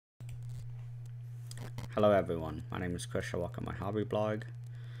Hello everyone, my name is Chris. Welcome to my hobby blog.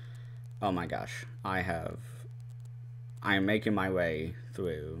 Oh my gosh, I am making my way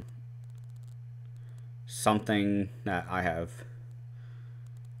through something that I have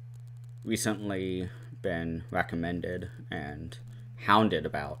recently been recommended and hounded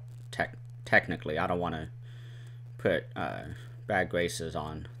about. Technically, I don't want to put bad graces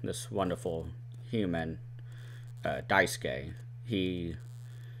on this wonderful human, Daisuke.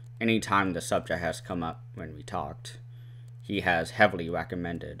 Anytime the subject has come up when we talked, he has heavily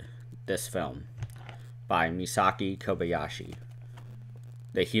recommended this film by Misaki Kobayashi,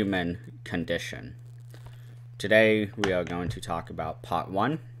 The Human Condition. Today we are going to talk about part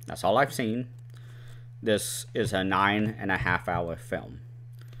 1. That's all I've seen. This is a 9.5-hour film,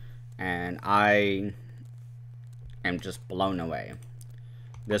 and I am just blown away.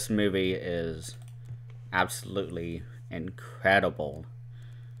 This movie is absolutely incredible.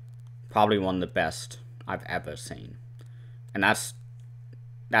 Probably one of the best I've ever seen. And that's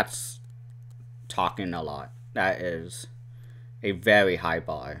talking a lot. That is a very high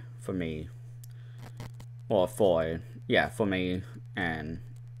bar for me. Or for me. And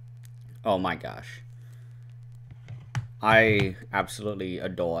oh my gosh. I absolutely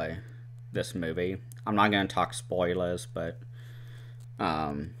adore this movie. I'm not going to talk spoilers, but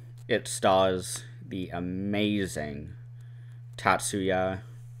it stars the amazing Tatsuya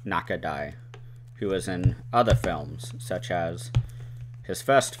Nakadai, who was in other films, such as his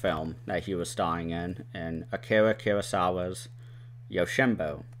first film that he was starring in Akira Kurosawa's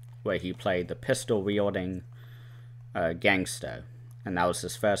Yoshinbo, where he played the pistol-wielding gangster. And that was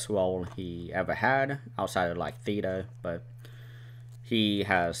his first role he ever had, outside of like theater, but he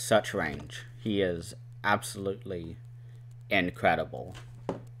has such range. He is absolutely incredible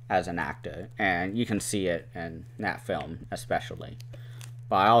as an actor, and you can see it in that film especially.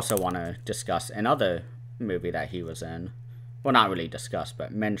 But I also want to discuss another movie that he was in. Well, not really discuss,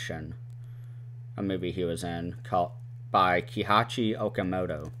 but mention a movie he was in by Kihachi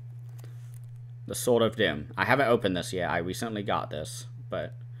Okamoto, The Sword of Doom. I haven't opened this yet. I recently got this,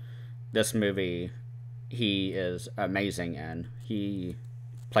 but this movie he is amazing in. He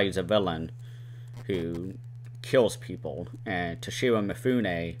plays a villain who kills people, and Toshiro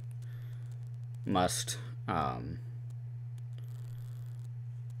Mifune must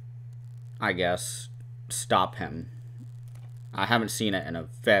I guess stop him. I haven't seen it in a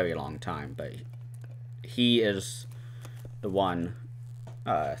very long time, but he is the one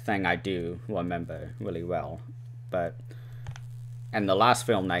thing I do remember really well. But and the last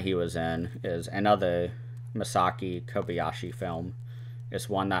film that he was in is another Misaki Kobayashi film. It's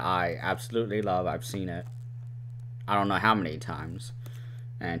one that I absolutely love. I've seen it I don't know how many times.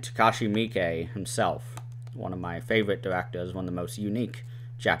 And Takashi Miike himself, one of my favorite directors, one of the most unique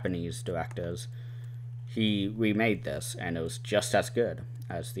Japanese directors, he remade this, and it was just as good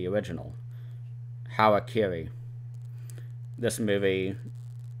as the original. Harakiri. This movie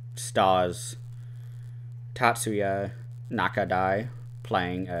stars Tatsuya Nakadai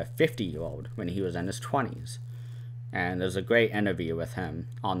playing a 50-year-old when he was in his 20s. And there's a great interview with him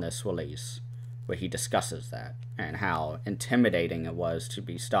on this release where he discusses that and how intimidating it was to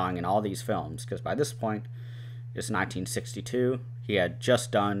be starring in all these films, because by this point it's 1962. He had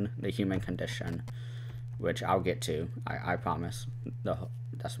just done The Human Condition, which I'll get to, I promise.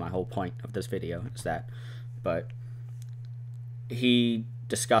 That's my whole point of this video, is that. But he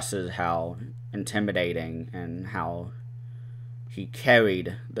discusses how intimidating and how he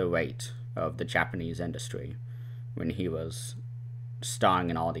carried the weight of the Japanese industry when he was starring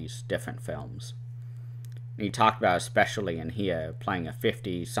in all these different films. And he talked about, especially in here, playing a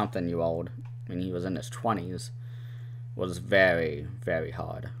 50-something-year-old when he was in his 20s was very, very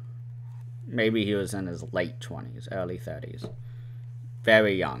hard. Maybe he was in his late 20s, early 30s.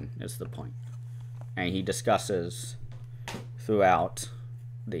 Very young is the point. And he discusses throughout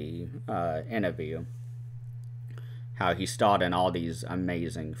the interview how he starred in all these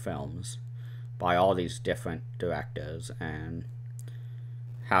amazing films by all these different directors, and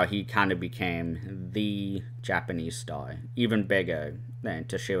how he kind of became the Japanese star, even bigger than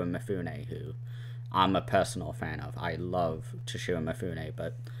Toshiro Mifune, who I'm a personal fan of. I love Toshiro Mifune,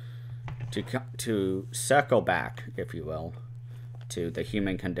 but to circle back, if you will, to The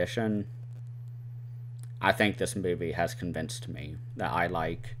Human Condition, I think this movie has convinced me that I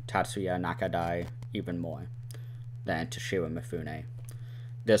like Tatsuya Nakadai even more than Toshiro Mifune.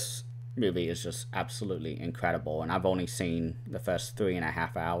 This movie is just absolutely incredible, and I've only seen the first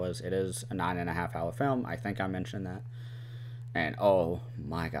 3.5 hours. It is a 9.5-hour film. I think I mentioned that. And oh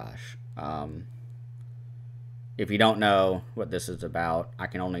my gosh, if you don't know what this is about, I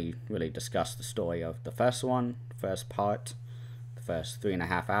can only really discuss the story of the first one, first part, the first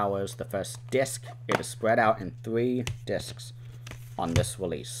 3.5 hours, the first disc. It is spread out in 3 discs on this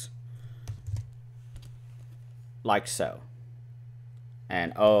release. Like so.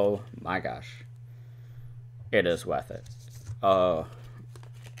 And oh my gosh. It is worth it. Oh,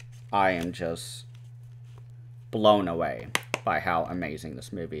 I am just blown away by how amazing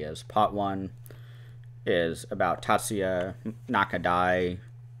this movie is. Part 1 is about Tatsuya Nakadai,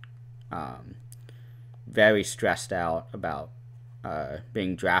 very stressed out about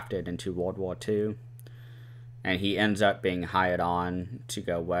being drafted into World War II, and he ends up being hired on to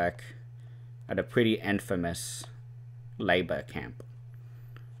go work at a pretty infamous labor camp,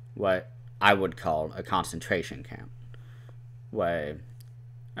 what I would call a concentration camp, where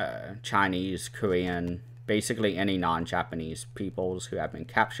Chinese, Korean, basically any non-Japanese peoples who have been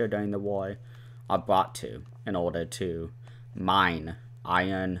captured during the war are brought to in order to mine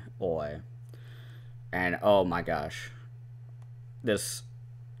iron ore. And oh my gosh,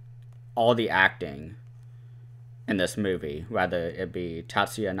 all the acting in this movie, whether it be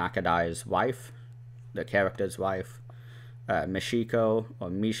Tatsuya Nakadai's wife, the character's wife, Michiko, or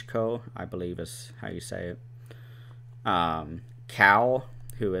Mishko, I believe is how you say it, Kao,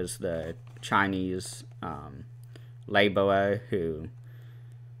 who is the Chinese laborer who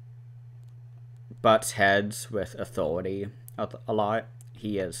butts heads with authority a lot.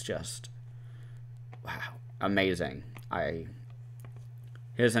 He is just, wow, amazing.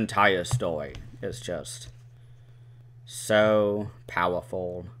 His entire story is just so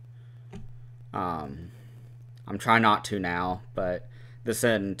powerful. I'm trying not to now, but this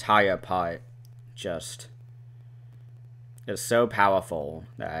entire part just is so powerful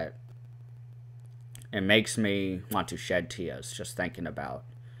that it makes me want to shed tears just thinking about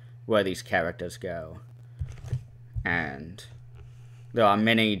where these characters go. And there are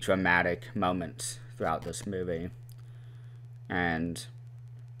many dramatic moments throughout this movie, and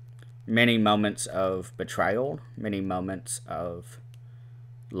many moments of betrayal, many moments of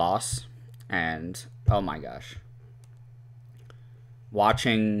loss, and oh my gosh,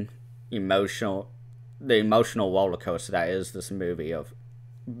 watching the emotional roller coaster that is this movie, of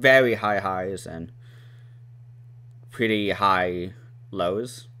very high highs and pretty high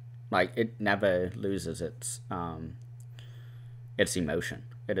lows. Like, it never loses its emotion.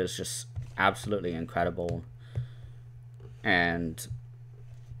 It is just absolutely incredible. And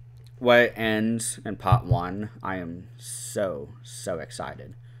where it ends in part 1, I am so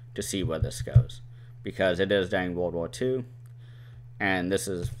excited to see where this goes, because it is during World War II, and this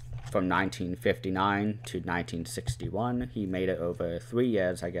is from 1959 to 1961. He made it over 3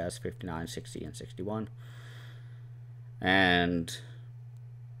 years, I guess, 59, 60, and 61. And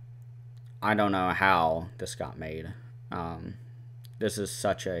I don't know how this got made. This is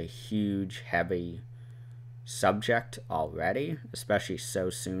such a huge, heavy subject already, especially so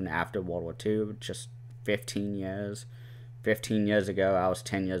soon after World War II, just 15 years. 15 years ago, I was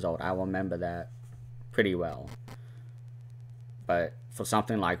 10 years old. I remember that pretty well. But for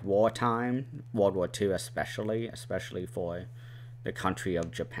something like wartime, World War II especially for the country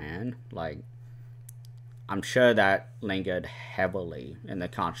of Japan, like, I'm sure that lingered heavily in the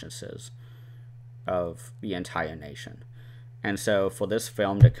consciences of the entire nation. And so for this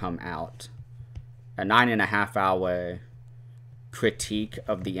film to come out, a 9.5-hour critique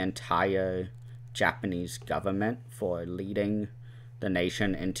of the entire Japanese government for leading the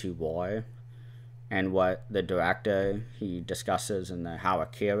nation into war, and what the director, he discusses in the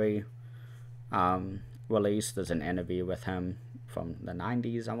Harakiri release. There's an interview with him from the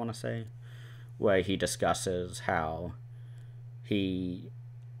 90s, I want to say, where he discusses how he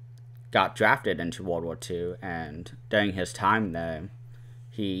got drafted into World War II, and during his time there,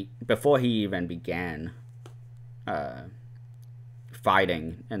 before he even began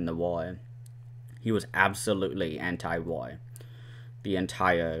fighting in the war, he was absolutely anti-war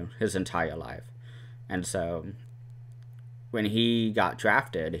his entire life. And so when he got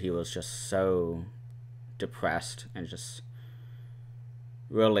drafted, he was just so depressed and just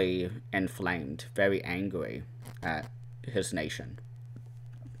really inflamed, very angry at his nation.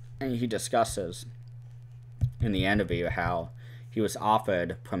 And he discusses in the interview how he was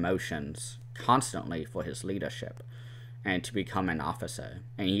offered promotions constantly for his leadership and to become an officer,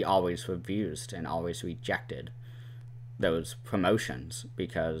 and he always refused and always rejected those promotions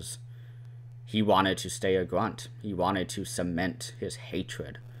because he wanted to stay a grunt. He wanted to cement his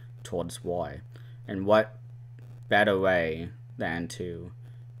hatred towards war. And what better way than to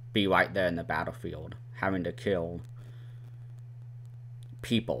be right there in the battlefield, having to kill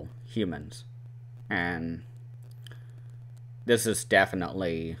people, humans. And this is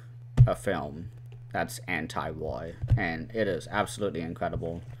definitely a film that's anti-war, and it is absolutely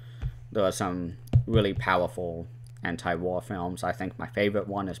incredible. There are some really powerful anti-war films. I think my favorite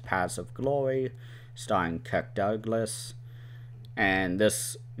one is Paths of Glory, starring Kirk Douglas. And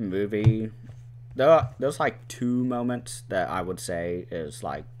this movie, there's like two moments that I would say is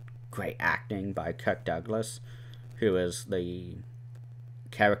like great acting by Kirk Douglas, who is the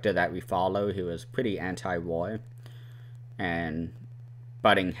character that we follow, who is pretty anti-war and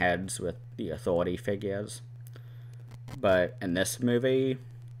butting heads with the authority figures. But in this movie,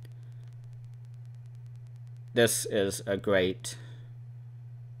 this is a great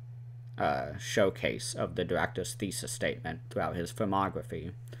showcase of the director's thesis statement throughout his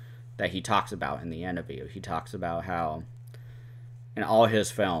filmography that he talks about in the interview. He talks about how in all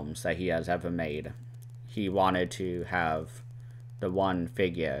his films that he has ever made, he wanted to have the one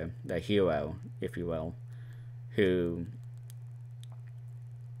figure, the hero, if you will, who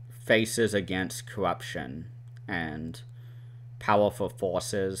faces against corruption and powerful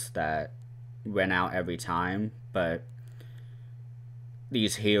forces that win out every time, but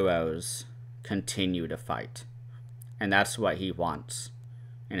these heroes continue to fight. And that's what he wants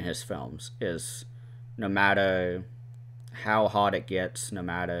in his films, is no matter how hard it gets, no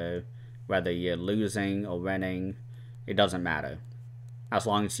matter whether you're losing or winning, it doesn't matter. As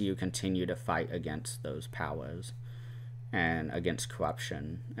long as you continue to fight against those powers and against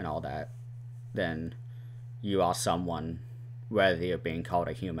corruption and all that, then you are someone worthy of being called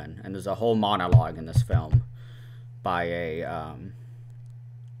a human. And there's a whole monologue in this film by a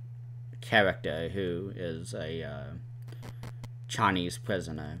character who is a Chinese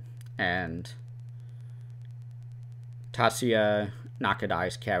prisoner, and Tatsuya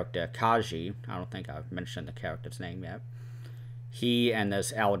Nakadai's character Kaji, I don't think I've mentioned the character's name yet, he and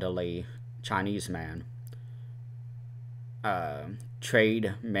this elderly Chinese man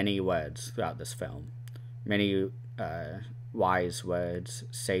trade many words throughout this film, many wise words,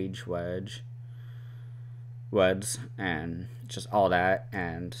 sage words, and just all that.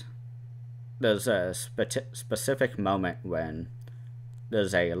 And there's a specific moment when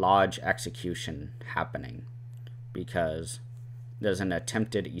there's a large execution happening because there's an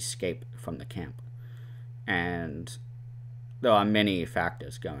attempted escape from the camp. And there are many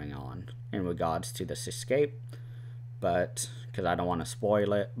factors going on in regards to this escape, but because I don't want to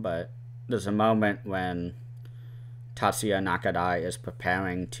spoil it, but there's a moment when Tatsuya Nakadai is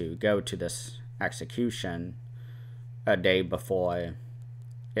preparing to go to this execution a day before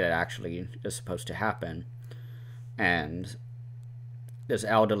it actually is supposed to happen. And this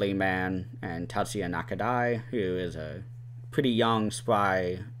elderly man and Tatsuya Nakadai, who is a pretty young,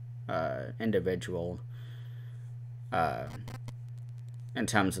 spry individual in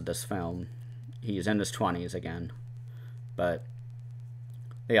terms of this film. He's in his 20s again. But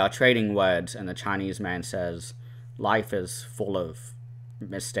they are trading words, and the Chinese man says, life is full of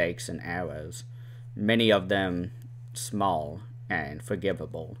mistakes and errors, many of them small and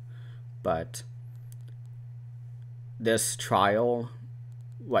forgivable, but this trial,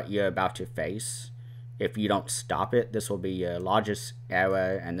 what you're about to face, if you don't stop it, this will be your largest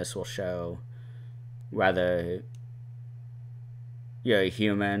error, and this will show whether you're a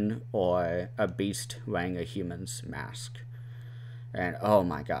human or a beast wearing a human's mask. And oh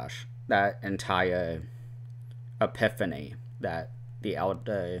my gosh, that entire epiphany that the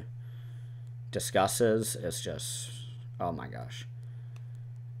elder discusses is just, oh my gosh.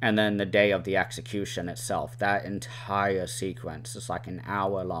 And then the day of the execution itself, that entire sequence is like an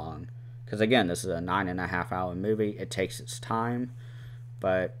hour long. Because again, this is a 9.5 hour movie. It takes its time,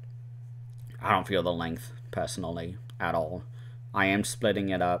 but I don't feel the length personally at all. I am splitting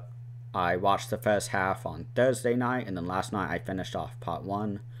it up. I watched the first half on Thursday night, and then last night I finished off part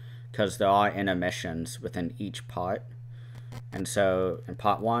 1, because there are intermissions within each part. And so in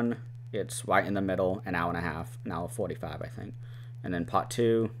part 1, it's right in the middle, an hour and a half, an hour 45, I think. And then part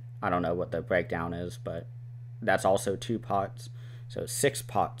 2, I don't know what the breakdown is, but that's also 2 parts. So 6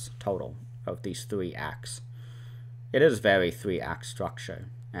 parts total of these 3 acts. It is very 3-act structure,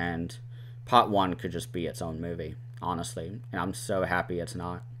 and part 1 could just be its own movie, honestly. And I'm so happy it's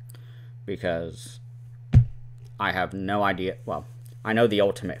not, because I have no idea. Well, I know the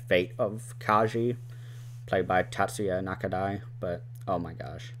ultimate fate of Kaji, played by Tatsuya Nakadai, but oh my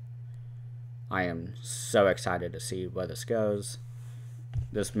gosh. I am so excited to see where this goes.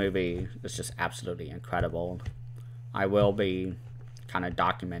 This movie is just absolutely incredible. I will be kind of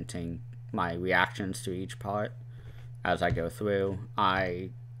documenting my reactions to each part as I go through. I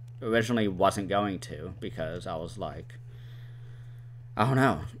originally wasn't going to, because I was like, I don't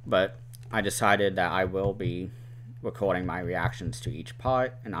know, but I decided that I will be recording my reactions to each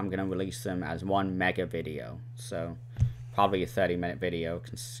part, and I'm going to release them as one mega video. So probably a 30-minute video,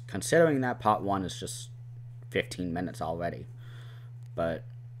 considering that part 1 is just 15 minutes already. But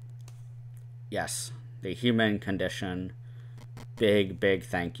yes, The Human Condition. Big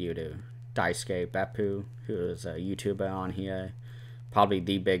thank you to Daisuke Beppu, who is a YouTuber on here. Probably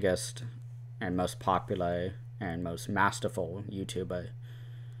the biggest and most popular and most masterful YouTuber.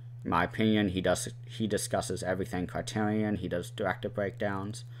 In my opinion, he discusses everything Criterion. He does director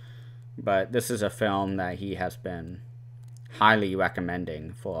breakdowns. But this is a film that he has been highly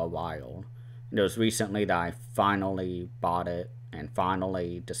recommending for a while. It was recently that I finally bought it and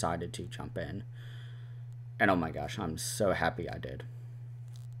finally decided to jump in. And oh my gosh, I'm so happy I did.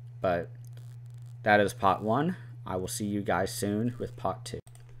 But that is part 1. I will see you guys soon with part 2.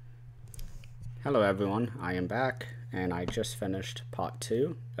 Hello everyone, I am back, and I just finished part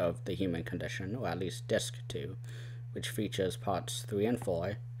 2 of The Human Condition, or at least disc 2, which features parts 3 and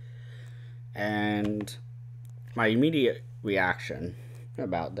 4. And my immediate reaction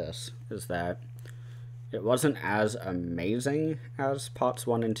about this is that it wasn't as amazing as parts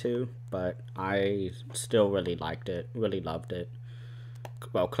 1 and 2, but I still really liked it, really loved it.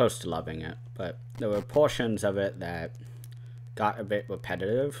 Well, close to loving it, but there were portions of it that got a bit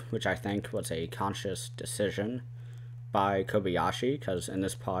repetitive, which I think was a conscious decision by Kobayashi, because in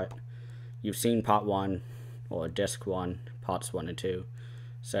this part, you've seen part 1, or disc 1, parts 1 and 2,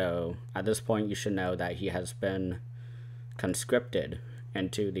 so at this point you should know that he has been conscripted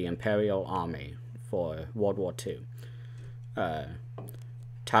into the Imperial Army for World War II.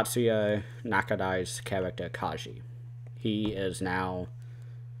 Tatsuya Nakadai's character Kaji. He is now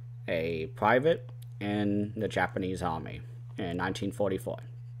a private in the Japanese army in 1944,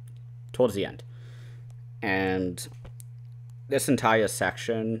 towards the end. And this entire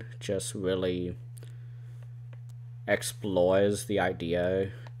section just really explores the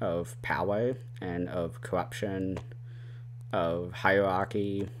idea of power and of corruption, of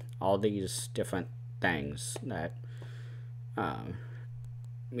hierarchy, all these different things that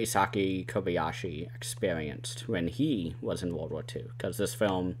Misaki Kobayashi experienced when he was in World War II, because this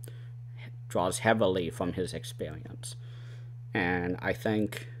film draws heavily from his experience. And I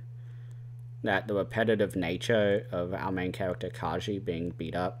think that the repetitive nature of our main character Kaji being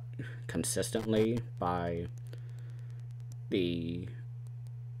beat up consistently by the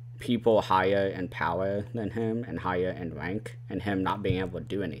people higher in power than him and higher in rank, and him not being able to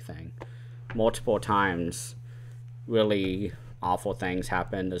do anything. Multiple times, really awful things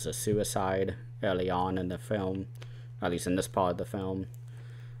happen. There's a suicide early on in the film, at least in this part of the film,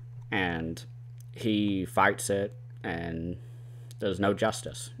 and he fights it, and there's no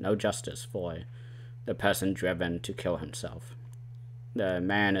justice for the person driven to kill himself. The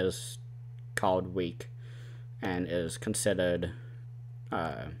man is called weak and is considered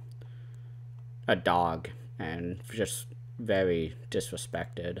a dog and just very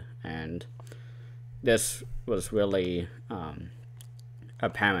disrespected. And this was really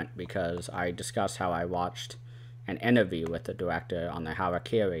apparent because I discussed how I watched an interview with the director on the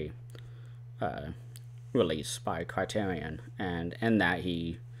Harakiri release by Criterion, and in that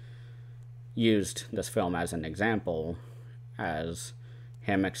he used this film as an example, as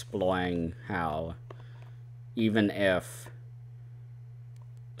him exploring how even if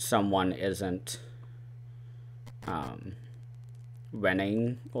someone isn't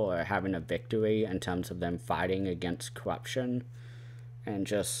winning or having a victory in terms of them fighting against corruption and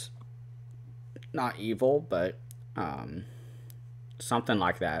just not evil, but something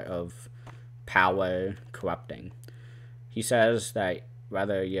like that of power corrupting. He says that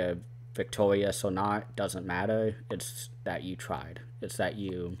whether you're victorious or not doesn't matter. It's that you tried. It's that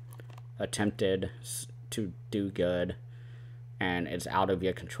you attempted to do good, and it's out of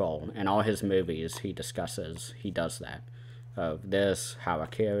your control. In all his movies, he does that. Of this,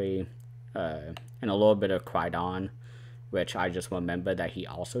 Harakiri, and a little bit of Kwaidan, which I just remember that he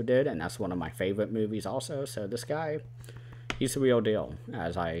also did, and that's one of my favorite movies also. So this guy, he's the real deal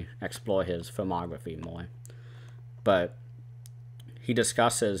as I explore his filmography more. But he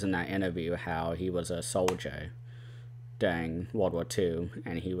discusses in that interview how he was a soldier during World War II,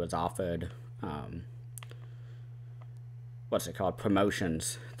 and he was offered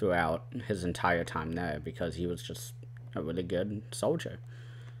promotions throughout his entire time there because he was just a really good soldier,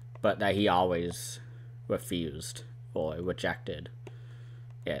 but that he always refused or rejected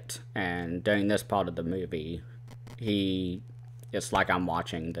it. And during this part of the movie, it's like I'm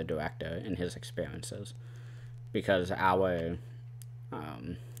watching the director and his experiences, because our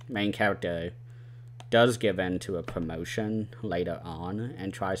main character does give in to a promotion later on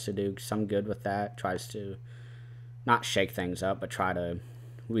and tries to do some good with that, tries to not shake things up, but try to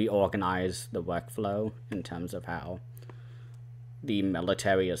reorganize the workflow in terms of how the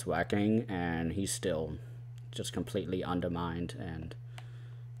military is working, and he's still just completely undermined and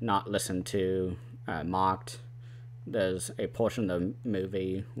not listened to, mocked. There's a portion of the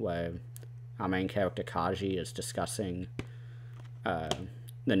movie where our main character Kaji is discussing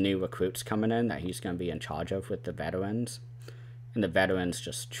the new recruits coming in that he's going to be in charge of with the veterans, and the veterans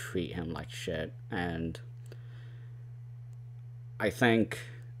just treat him like shit. And I think,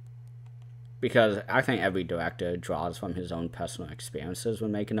 because I think every director draws from his own personal experiences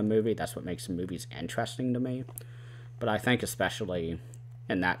when making a movie. That's what makes movies interesting to me. But I think especially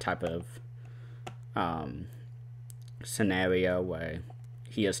in that type of scenario where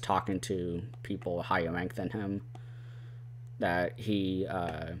he is talking to people higher ranked than him, that he,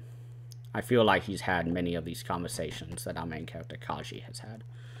 I feel like he's had many of these conversations that our main character Kaji has had.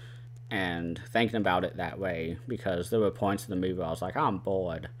 And thinking about it that way, because there were points in the movie where I was like, I'm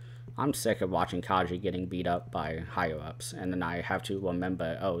bored. I'm sick of watching Kaji getting beat up by higher-ups. And then I have to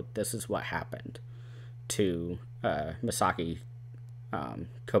remember, oh, this is what happened to Masaki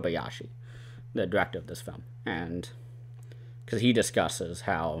Kobayashi, the director of this film. And because he discusses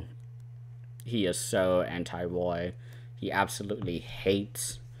how he is so anti-war. He absolutely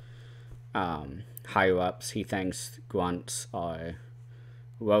hates higher-ups. He thinks grunts are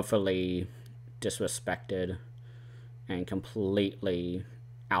woefully disrespected and completely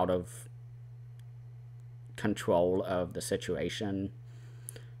out of control of the situation,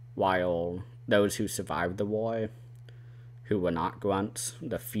 while those who survived the war, who were not grunts,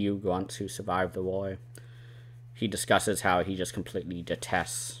 the few grunts who survived the war, he discusses how he just completely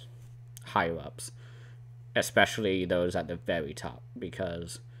detests higher-ups, especially those at the very top,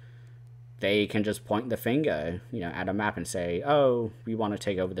 because they can just point the finger, at a map and say, oh, we want to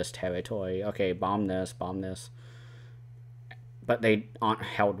take over this territory. Okay, bomb this, bomb this. But they aren't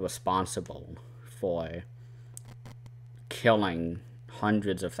held responsible for killing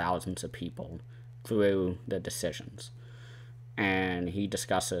hundreds of thousands of people through the decisions. And he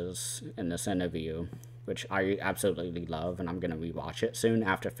discusses in this interview, which I absolutely love, and I'm going to rewatch it soon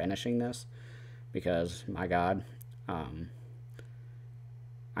after finishing this, because, my God,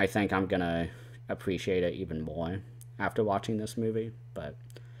 I think I'm going to appreciate it even more after watching this movie. But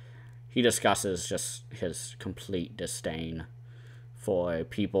he discusses just his complete disdain for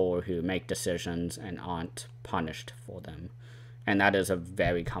people who make decisions and aren't punished for them. And that is a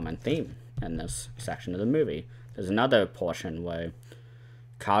very common theme in this section of the movie. There's another portion where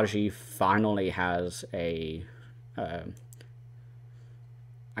Kaji finally has an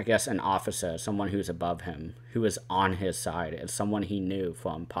officer, someone who's above him, who is on his side. It's someone he knew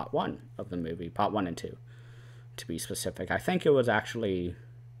from part 1 of the movie, part 1 and 2, to be specific. I think it was actually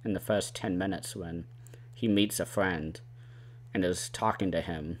in the first 10 minutes when he meets a friend and is talking to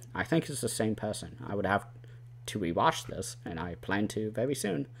him. I think it's the same person. I would have to rewatch this, and I plan to very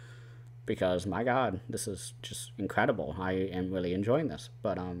soon, because, my God, this is just incredible. I am really enjoying this.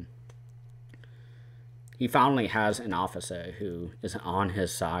 But he finally has an officer who is on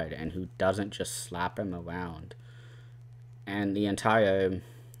his side and who doesn't just slap him around. And the entire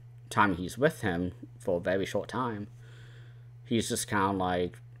time he's with him, for a very short time, he's just kind of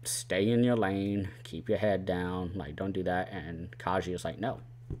like, stay in your lane, keep your head down, like, don't do that. And Kaji is like, no,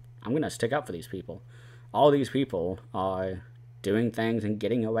 I'm going to stick up for these people. All these people are doing things and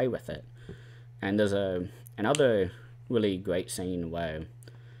getting away with it. And there's another really great scene where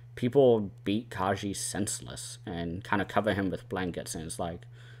people beat Kaji senseless and kind of cover him with blankets, and it's like,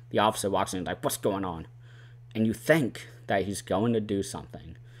 the officer walks in like, what's going on? And you think that he's going to do something.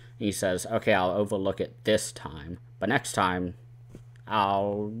 And he says, okay, I'll overlook it this time, but next time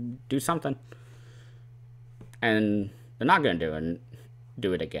I'll do something. And they're not going to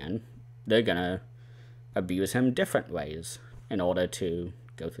do it again. They're going to abuse him different ways in order to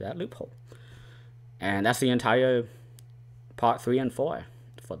go through that loophole. And that's the entire part 3 and 4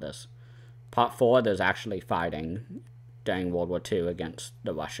 for this. Part 4, there's actually fighting during World War II against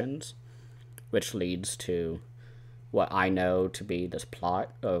the Russians, which leads to what I know to be this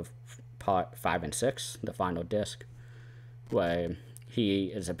plot of part 5 and 6, the final disc, where he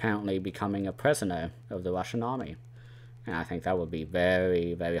is apparently becoming a prisoner of the Russian army. And I think that would be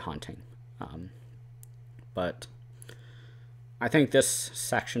very, very haunting. But I think this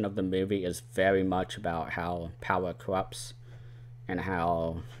section of the movie is very much about how power corrupts and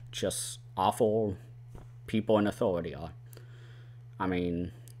how just awful people in authority are. I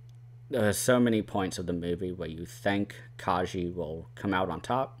mean, there are so many points of the movie where you think Kaji will come out on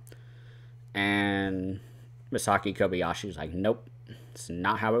top, and Masaki Kobayashi is like, nope, it's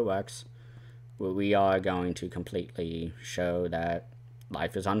not how it works. we are going to completely show that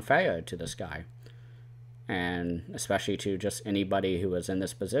life is unfair to this guy. And especially to just anybody who was in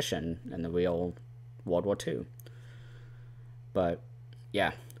this position in the real World War II. But,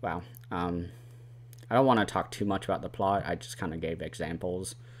 yeah, wow. I don't want to talk too much about the plot. I just kind of gave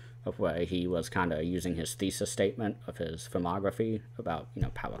examples of where he was kind of using his thesis statement of his filmography about,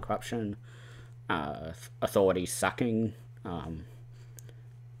 power corruption, authority sucking,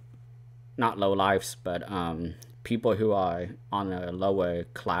 not lowlifes, but people who are on the lower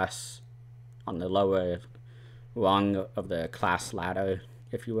class, on the lower rung of the class ladder,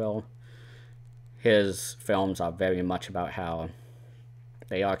 if you will. His films are very much about how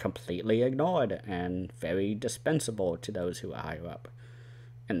they are completely ignored and very dispensable to those who are higher up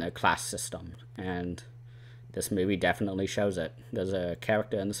in the class system. And this movie definitely shows it. There's a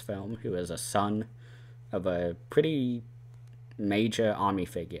character in this film who is a son of a pretty major army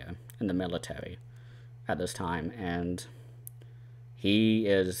figure in the military at this time, and he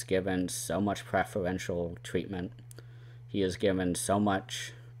is given so much preferential treatment. He is given so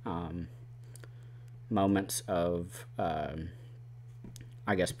much moments of,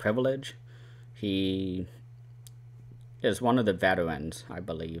 privilege. He is one of the veterans, I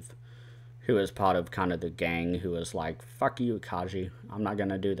believe, who is part of kind of the gang who is like, fuck you, Kaji, I'm not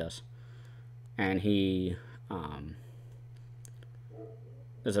gonna do this. And he,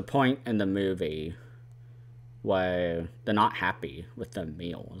 there's a point in the movie where they're not happy with the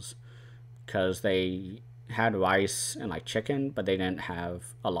meals because they had rice and like chicken, but they didn't have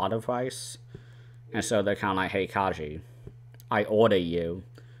a lot of rice. And so they're kind of like, hey, Kaji, I order you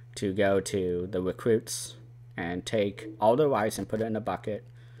to go to the recruits and take all the rice and put it in a bucket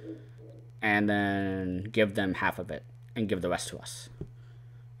and then give them half of it and give the rest to us.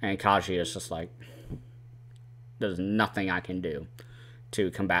 And Kaji is just like, there's nothing I can do to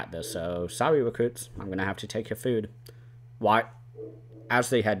combat this, so sorry, recruits, I'm gonna have to take your food. Why? As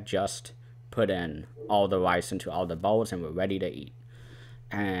they had just put in all the rice into all the bowls and were ready to eat.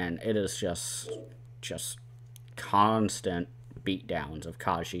 And it is just constant beatdowns of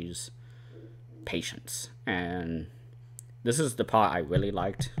Kaji's patience. And this is the part I really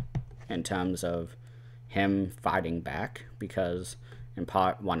liked in terms of him fighting back, because in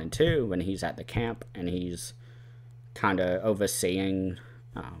part 1 and 2, when he's at the camp and he's kind of overseeing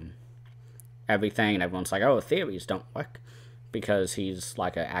everything, and everyone's like, oh, theories don't work, because he's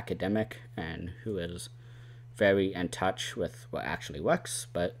like an academic and who is very in touch with what actually works.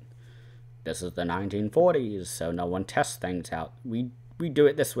 But this is the 1940s, so no one tests things out. We do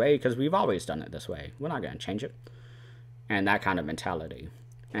it this way because we've always done it this way. We're not going to change it. And that kind of mentality.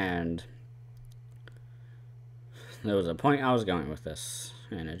 And there was a point I was going with this,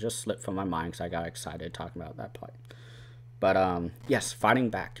 and it just slipped from my mind because I got excited talking about that part. But, yes, fighting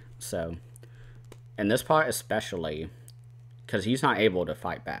back. So, in this part especially, because he's not able to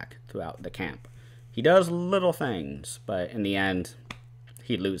fight back throughout the camp. He does little things, but in the end,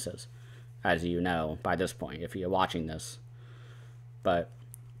 he loses, as you know by this point, if you're watching this. But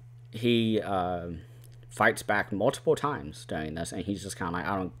he fights back multiple times during this, and he's just kind of like,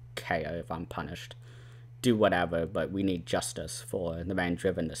 I don't care if I'm punished. Do whatever, but we need justice for the man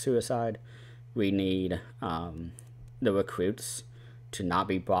driven to suicide. We need the recruits to not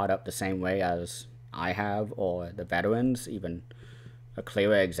be brought up the same way as I have, or the veterans. Even a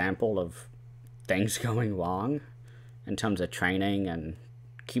clearer example of things going wrong in terms of training and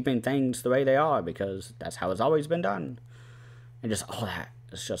keeping things the way they are, because that's how it's always been done. And just all that.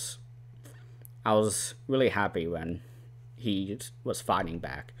 It's just, I was really happy when he was fighting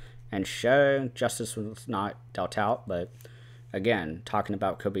back. And sure, justice was not dealt out, but again, talking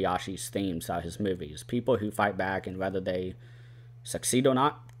about Kobayashi's themes throughout his movies. People who fight back, and whether they succeed or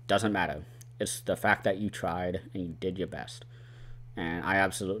not, doesn't matter. It's the fact that you tried and you did your best. And I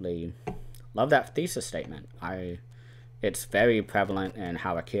absolutely love that thesis statement. It's very prevalent in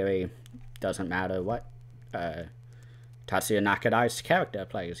Harakiri. Doesn't matter what Tatsuya Nakadai's character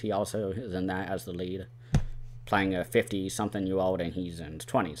plays. He also is in that as the lead, playing a 50-something-year-old, and he's in his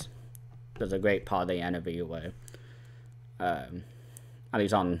 20s. There's a great part of the interview where, at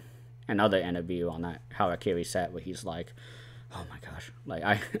least on another interview on that Harakiri set, where he's like, oh my gosh, like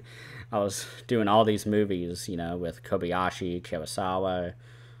I was doing all these movies, with Kobayashi, Kurosawa,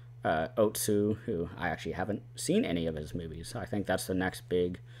 Otsu, who I actually haven't seen any of his movies. I think that's the next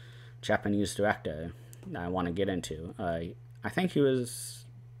big Japanese director that I want to get into. I don't think he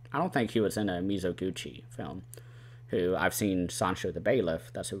was in a Mizoguchi film, who I've seen Sancho the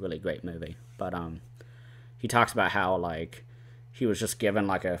Bailiff. That's a really great movie. But he talks about how, like, he was just given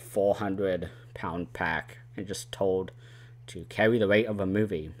like a 400-pound pack and just told to carry the weight of a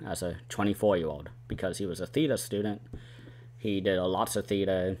movie as a 24-year-old, because he was a theater student. He did lots of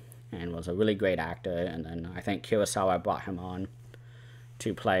theater and was a really great actor, and then I think Kurosawa brought him on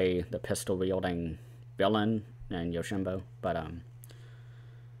to play the pistol-wielding villain in Yojimbo. But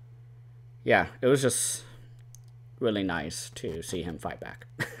yeah, it was just really nice to see him fight back.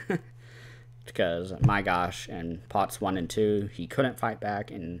 Because, my gosh, in parts 1 and 2, he couldn't fight back,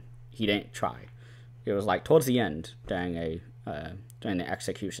 and he didn't try. It was like towards the end, during the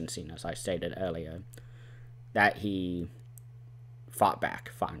execution scene, as I stated earlier, that he fought back,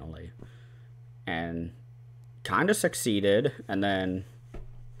 finally. And kind of succeeded, and then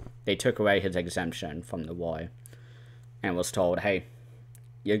they took away his exemption from the war, and was told, hey,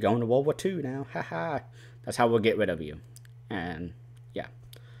 you're going to World War II now, haha. That's how we'll get rid of you. And yeah.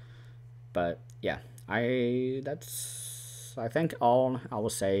 But yeah, that's I think all I will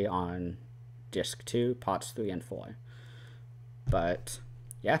say on Disc 2, Parts 3 and 4. But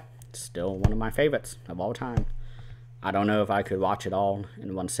yeah, still one of my favorites of all time. I don't know if I could watch it all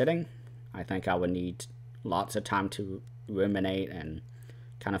in one sitting. I think I would need lots of time to ruminate and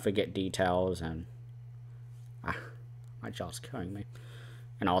kind of forget details, and my jaw's killing me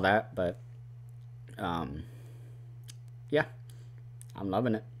and all that. But yeah, I'm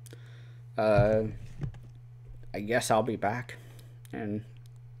loving it. I guess I'll be back and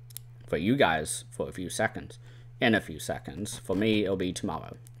for you guys for a few seconds. In a few seconds. For me, it'll be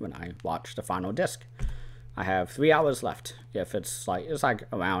tomorrow when I watch the final disc. I have 3 hours left. If it's like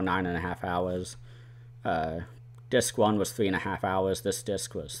around 9.5 hours. Disc 1 was 3.5 hours. This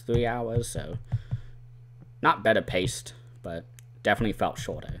disc was 3 hours, so not better paced, but definitely felt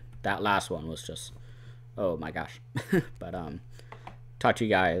shorter. That last one was just, oh my gosh. But talk to you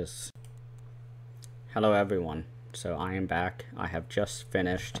guys. Hello everyone. So I am back. I have just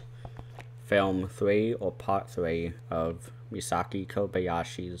finished film 3 or part 3 of Misaki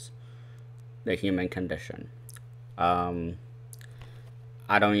Kobayashi's The Human Condition. I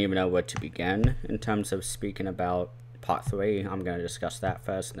don't even know where to begin in terms of speaking about part 3. I'm going to discuss that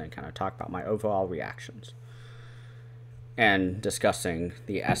first and then kind of talk about my overall reactions. And discussing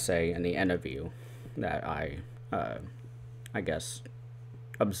the essay and the interview that I guess,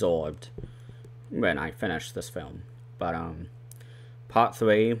 absorbed when I finished this film. But part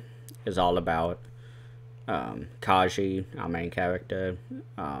 3 is all about Kaji, our main character,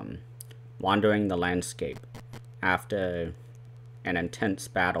 wandering the landscape after an intense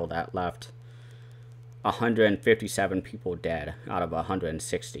battle that left 157 people dead out of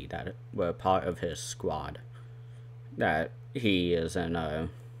 160 that were part of his squad that he is in a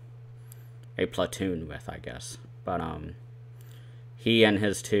platoon with, I guess. But he and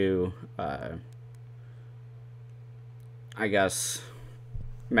his two I guess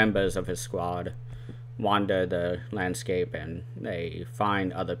members of his squad wander the landscape, and they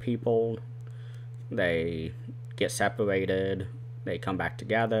find other people, they get separated, they come back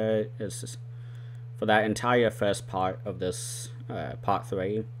together. It's just, for that entire first part of this part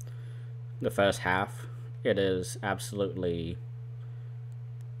 3, the first half, it is absolutely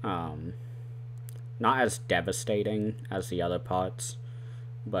not as devastating as the other parts,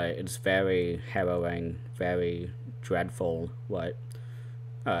 but it's very harrowing, very dreadful what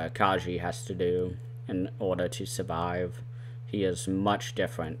Kaji has to do in order to survive. He is much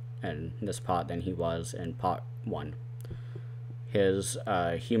different in this part than he was in part 1. His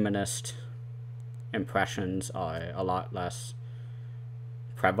humanist impressions are a lot less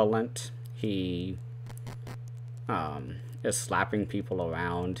prevalent. He is slapping people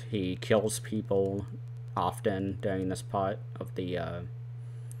around. He kills people often during this part of the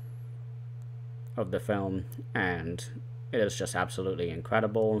film, and it is just absolutely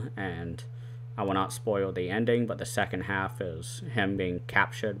incredible. And I will not spoil the ending, but the second half is him being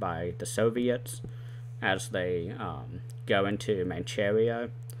captured by the Soviets as they go into Manchuria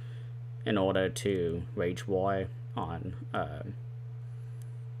in order to wage war on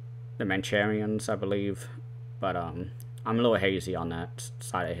the Manchurians, I believe. But I'm a little hazy on that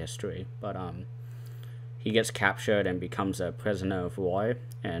side of history. But he gets captured and becomes a prisoner of war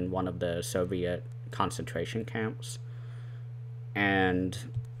in one of the Soviet concentration camps. And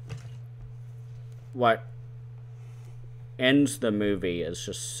what ends the movie is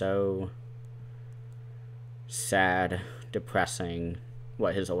just so sad, depressing,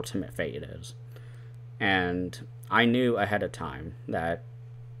 what his ultimate fate is. And I knew ahead of time that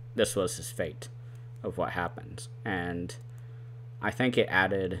this was his fate of what happens. And I think it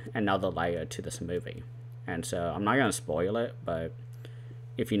added another layer to this movie. And so I'm not going to spoil it, but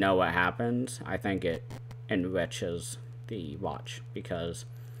if you know what happens, I think it enriches the watch, because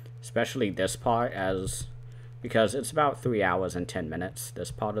especially this part, as because it's about 3 hours and 10 minutes,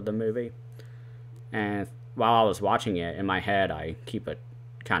 this part of the movie. And while I was watching it, in my head, I keep it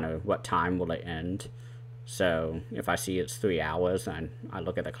kind of, what time will it end? So if I see it's 3 hours, and I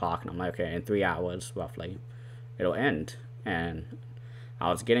look at the clock and I'm like, okay, in 3 hours, roughly, it'll end. And I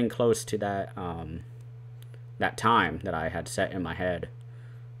was getting close to that, that time that I had set in my head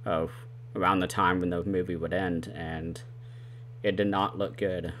of around the time when the movie would end, and it did not look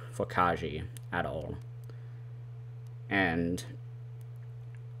good for Kaji at all. And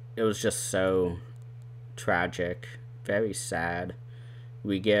it was just so tragic, very sad.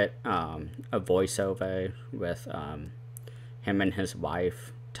 We get a voiceover with him and his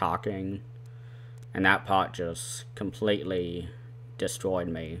wife talking, and that part just completely destroyed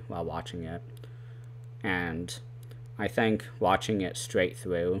me while watching it. And I think watching it straight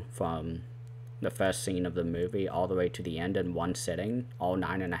through from the first scene of the movie all the way to the end in one sitting, all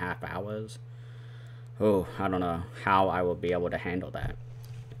 9.5 hours, oh, I don't know how I will be able to handle that.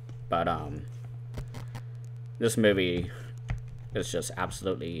 But this movie is just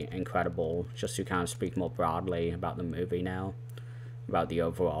absolutely incredible. Just to kind of speak more broadly about the movie now, about the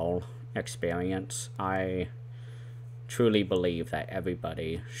overall experience, I truly believe that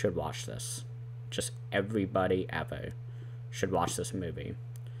everybody should watch this. Just everybody ever should watch this movie,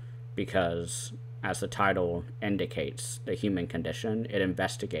 because as the title indicates, the human condition, it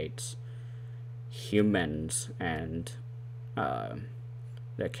investigates humans and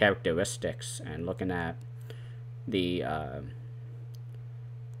their characteristics, and looking at the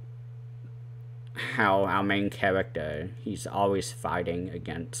how our main character, he's always fighting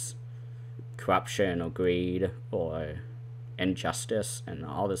against corruption or greed or injustice and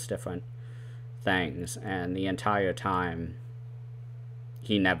all this different things, and the entire time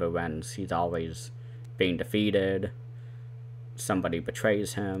he never wins. He's always being defeated. Somebody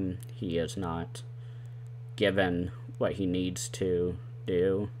betrays him. He is not given what he needs to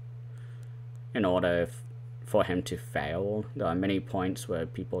do in order for him to fail. There are many points where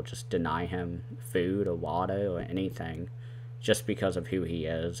people just deny him food or water or anything just because of who he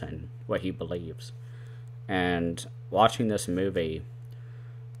is and what he believes. And watching this movie,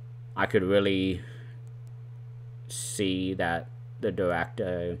 I could really see that the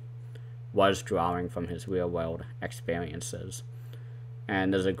director was drawing from his real-world experiences.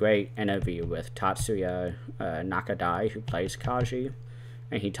 And there's a great interview with Tatsuya Nakadai, who plays Kaji,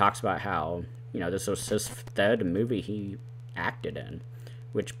 and he talks about how, you know, this was his third movie he acted in,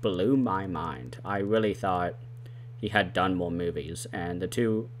 which blew my mind. I really thought he had done more movies, and the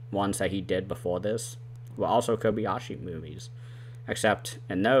two ones that he did before this were also Kobayashi movies, except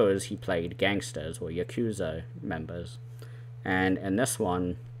in those he played gangsters or Yakuza members, and in this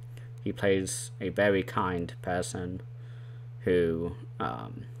one he plays a very kind person who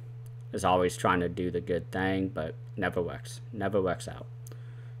is always trying to do the good thing, but never works out.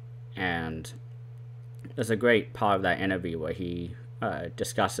 And there's a great part of that interview where he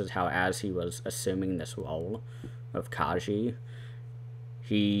discusses how, as he was assuming this role of Kaji,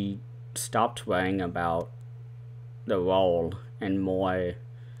 he stopped worrying about the role and more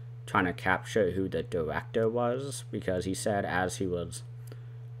trying to capture who the director was, because he said as he was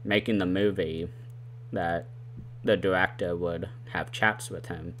making the movie that the director would have chats with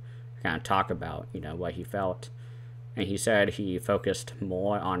him, kind of talk about, you know, what he felt. And he said he focused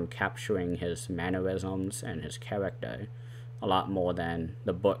more on capturing his mannerisms and his character a lot more than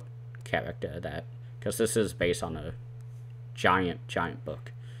the book character, that because this is based on a giant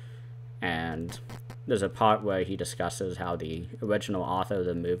book. And there's a part where he discusses how the original author of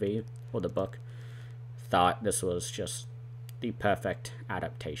the movie or the book thought this was just the perfect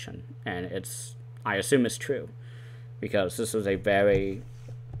adaptation, and I assume it's true, because this was a very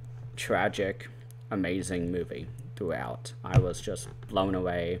tragic, amazing movie throughout. I was just blown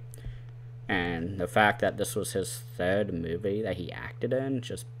away, and the fact that this was his third movie that he acted in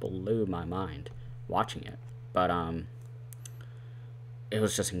just blew my mind watching it. But it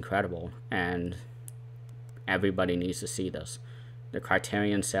was just incredible, and everybody needs to see this. The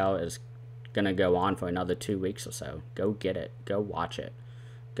Criterion sale is gonna go on for another 2 weeks or so. Go get it. Go watch it.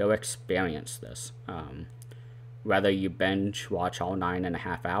 Go experience this. Whether you binge watch all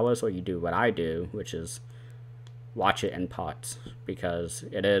 9.5 hours, or you do what I do, which is watch it in parts, because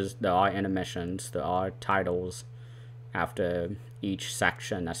there are intermissions, there are titles after each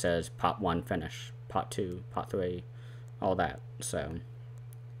section that says part 1 finish, part 2, part 3, all that. So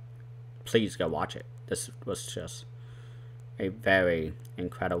please go watch it. This was just a very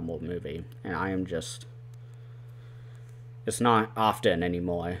incredible movie, and it's not often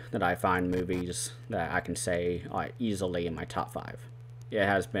anymore that I find movies that I can say are easily in my top 5. it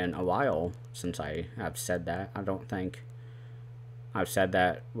has been a while since I have said that. I don't think I've said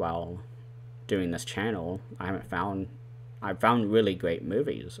that while doing this channel. I've found really great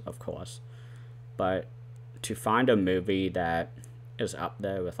movies, of course, but to find a movie that is up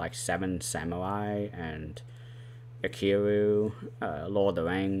there with like Seven Samurai and Akiru, Lord of the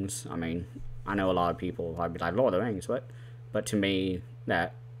Rings. I mean, I know a lot of people might be like, Lord of the Rings, what? But to me,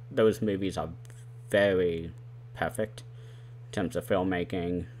 those movies are very perfect in terms of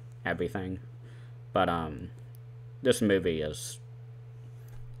filmmaking, everything. But this movie is,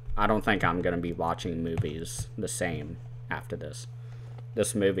 I don't think I'm going to be watching movies the same after this.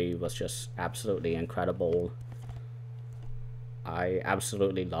 This movie was just absolutely incredible. I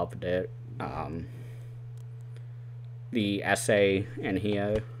absolutely loved it. The essay in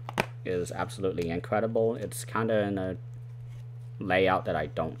here is absolutely incredible. It's kind of in a layout that I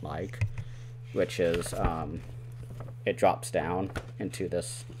don't like, which is it drops down into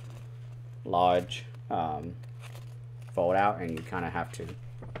this large fold out, and you kind of have to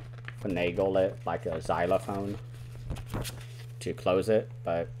finagle it like a xylophone to close it.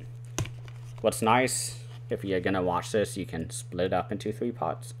 But what's nice, if you're gonna watch this, you can split it up into 3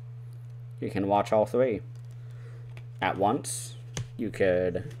 parts. You can watch all 3 at once. You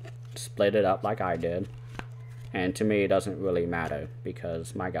could split it up like I did, and to me it doesn't really matter,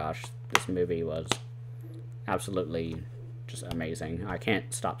 because my gosh, this movie was absolutely just amazing. I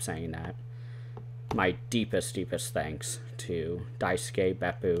can't stop saying that. My deepest thanks to Daisuke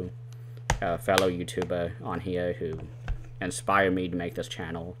Beppu, a fellow YouTuber on here who inspired me to make this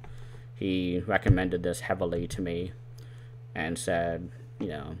channel. He recommended this heavily to me and said, you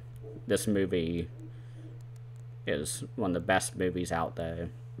know, this movie is one of the best movies out there.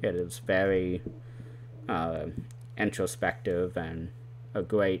 It is very introspective and a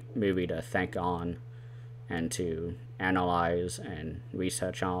great movie to think on and to analyze and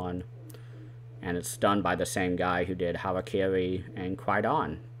research on. And it's done by the same guy who did Harakiri and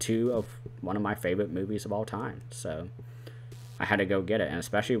Kwaidan, 2 of one of my favorite movies of all time. So I had to go get it, and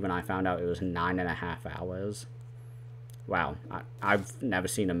especially when I found out it was 9.5 hours. Wow, I've never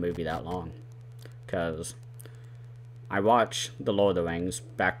seen a movie that long, because I watch The Lord of the Rings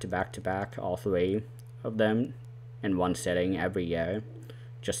back to back to back, all 3 of them in one sitting every year,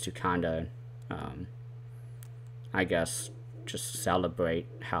 just to kind of, I guess, just celebrate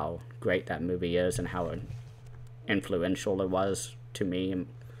how great that movie is and how influential it was to me and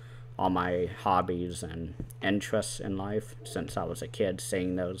all my hobbies and interests in life since I was a kid,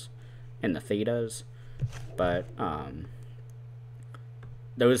 seeing those in the theaters. But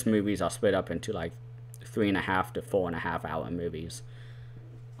those movies are split up into like 3.5 to 4.5 hour movies.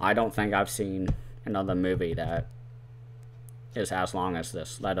 I don't think I've seen another movie that is as long as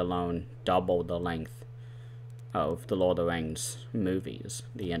this, let alone double the length of the Lord of the Rings movies,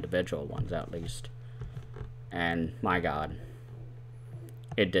 the individual ones at least. And my god,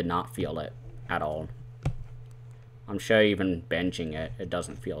 it did not feel it at all. I'm sure even binging it, it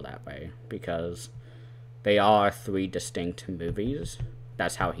doesn't feel that way, because they are 3 distinct movies.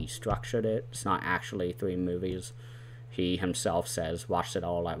 That's how he structured it. It's not actually 3 movies. He himself says, watched it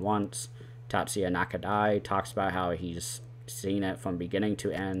all at once. Tatsuya Nakadai talks about how he's seen it from beginning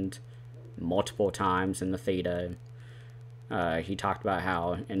to end multiple times in the theater. He talked about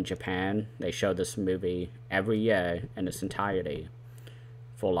how in Japan they show this movie every year in its entirety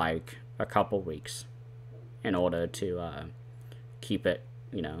for like a couple weeks in order to keep it,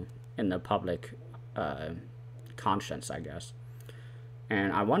 you know, in the public conscience, I guess.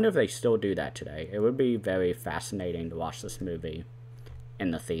 And I wonder if they still do that today. It would be very fascinating to watch this movie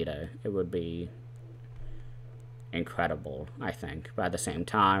in the theater. It would be incredible, I think. But at the same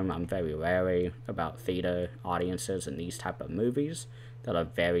time, I'm very wary about theater audiences and these type of movies that are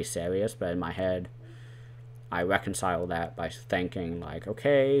very serious. But in my head, I reconcile that by thinking like,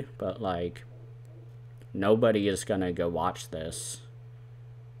 okay, but like nobody is gonna go watch this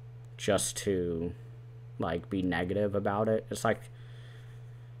just to like be negative about it. It's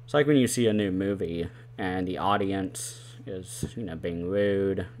like when you see a new movie and the audience is, you know, being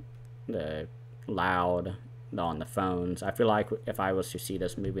rude, the loud, on the phones. I feel like if I was to see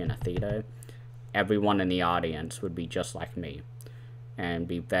this movie in a theater, everyone in the audience would be just like me and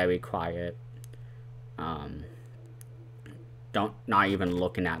be very quiet, not even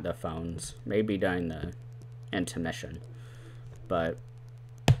looking at their phones, maybe during the intermission. But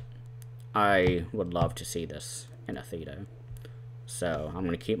I would love to see this in a theater, so I'm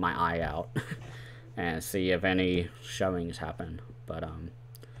gonna keep my eye out and see if any showings happen. But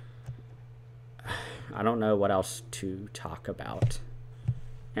I don't know what else to talk about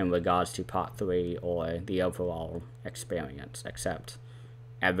in regards to part 3 or the overall experience, except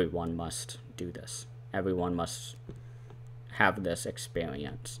everyone must do this. Everyone must have this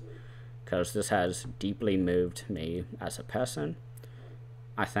experience, because this has deeply moved me as a person.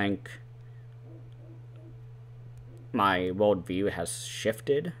 I think my worldview has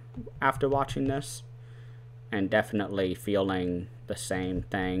shifted after watching this, and definitely feeling the same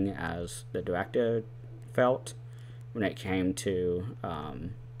thing as the director felt when it came to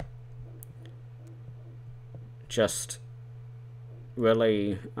just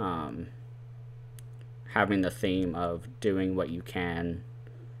really having the theme of doing what you can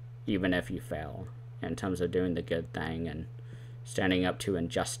even if you fail, in terms of doing the good thing and standing up to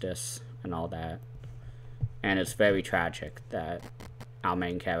injustice and all that. And it's very tragic that our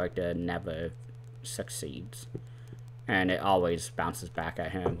main character never succeeds, and it always bounces back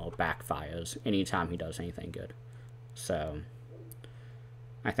at him or backfires anytime he does anything good. So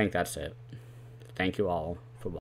I think that's it. Thank you all